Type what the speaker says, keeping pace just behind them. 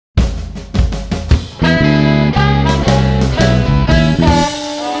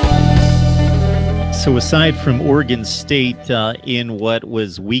So aside from Oregon State in what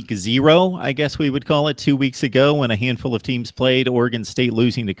was week 0, I guess we would call it, 2 weeks ago when a handful of teams played, Oregon State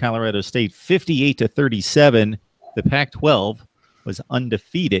losing to Colorado State 58-37, the Pac-12 was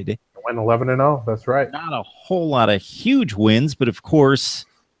undefeated. Went 11-0, that's right. Not a whole lot of huge wins, but of course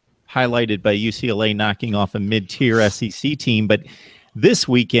highlighted by UCLA knocking off a mid-tier SEC team. But this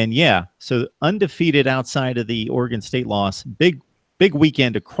weekend, so undefeated outside of the Oregon State loss, big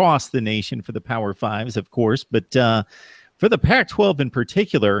weekend across the nation for the Power Fives, of course, but for the Pac-12 in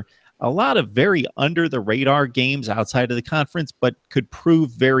particular, a lot of very under-the-radar games outside of the conference, but could prove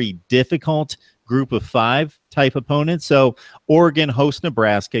very difficult group of 5 type opponents. So Oregon hosts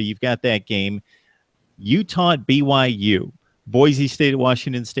Nebraska. You've got that game. Utah at BYU. Boise State at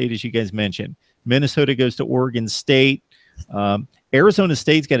Washington State, as you guys mentioned. Minnesota goes to Oregon State. Arizona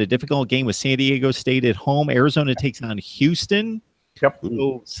State's got a difficult game with San Diego State at home. Arizona takes on Houston. Yep.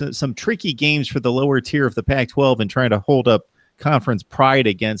 So some tricky games for the lower tier of the Pac-12 and trying to hold up conference pride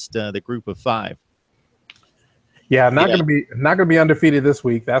against the group of 5. Yeah, not gonna be undefeated this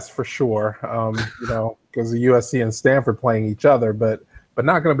week. That's for sure. Because of USC and Stanford playing each other, but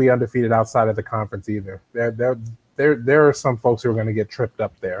not going to be undefeated outside of the conference either. There are some folks who are going to get tripped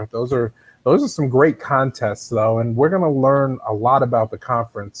up there. Those are some great contests though, and we're going to learn a lot about the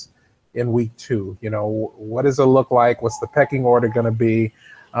conference in week 2. What does it look like? What's the pecking order going to be?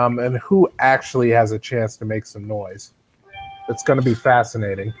 And who actually has a chance to make some noise? It's going to be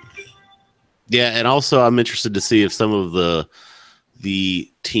fascinating. Yeah, and also I'm interested to see if some of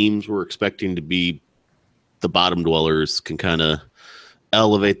the teams we're expecting to be the bottom dwellers can kind of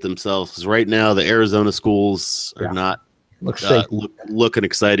elevate themselves. Because right now the Arizona schools are not looking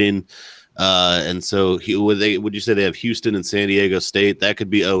exciting. And so would you say they have Houston and San Diego State? That could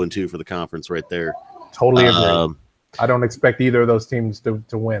be 0-2 for the conference right there. Totally agree. I don't expect either of those teams to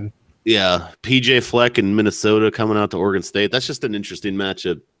win. Yeah, PJ Fleck and Minnesota coming out to Oregon State. That's just an interesting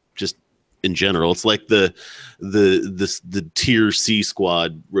matchup just in general. It's like the tier C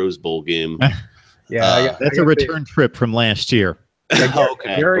squad Rose Bowl game. That's a return trip from last year.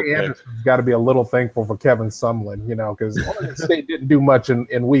 Gary Anderson's got to be a little thankful for Kevin Sumlin, because Oregon State didn't do much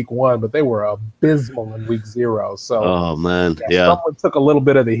in week 1, but they were abysmal in week 0. So, Sumlin took a little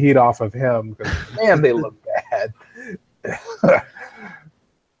bit of the heat off of him because, man, they look bad.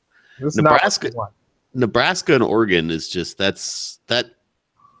 Nebraska and Oregon is just that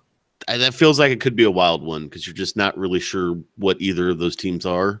feels like it could be a wild one because you're just not really sure what either of those teams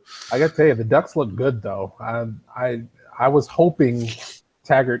are. I got to tell you, the Ducks look good though. I was hoping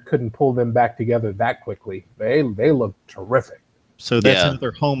Taggart couldn't pull them back together that quickly. They look terrific. So that's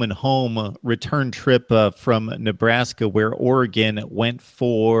another home return trip from Nebraska, where Oregon went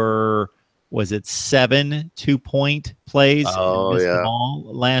for, was it 7 2-point plays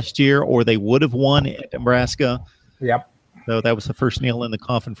last year, or they would have won at Nebraska. Yep. So that was the first nail in the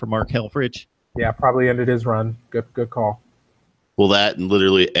coffin for Mark Helfrich. Yeah, probably ended his run. Good call. Well, that and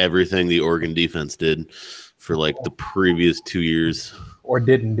literally everything the Oregon defense did for like the previous 2 years, or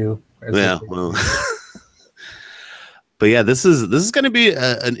didn't do. Yeah, well, but yeah, this is going to be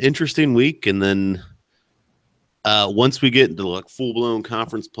an interesting week, and then once we get into like full blown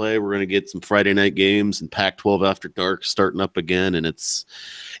conference play, we're going to get some Friday night games and Pac-12 after dark starting up again, and it's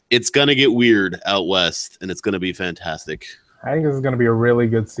going to get weird out west, and it's going to be fantastic. I think this is going to be a really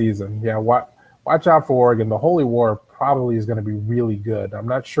good season. Yeah, watch out for Oregon. The Holy War probably is going to be really good. I'm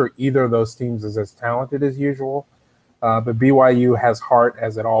not sure either of those teams is as talented as usual, but BYU has heart,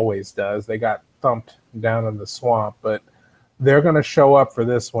 as it always does. They got thumped down in the swamp, but they're going to show up for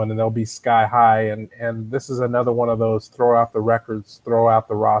this one, and they'll be sky high. And this is another one of those throw out the records, throw out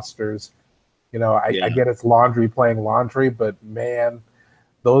the rosters. I get it's laundry playing laundry, but man,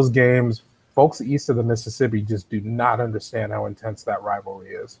 those games, folks east of the Mississippi just do not understand how intense that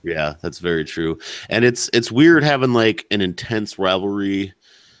rivalry is. Yeah, that's very true. And it's weird having like an intense rivalry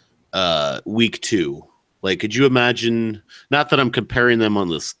week 2. Like, could you imagine, not that I'm comparing them on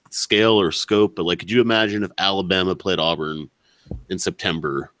the scale or scope, but like, could you imagine if Alabama played Auburn in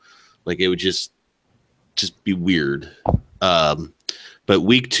September? Like, it would just be weird. But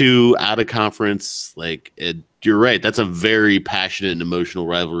week 2 out of conference, like, you're right. That's a very passionate and emotional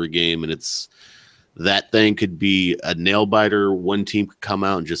rivalry game. And that thing could be a nail biter. One team could come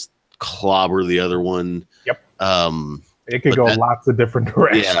out and just clobber the other one. Yep. It could go lots of different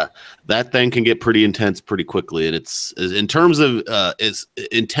directions. Yeah, that thing can get pretty intense pretty quickly. And it's in terms of its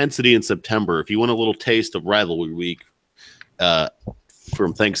intensity in September. If you want a little taste of rivalry week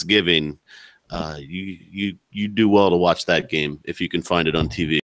from Thanksgiving, you do well to watch that game if you can find it on TV.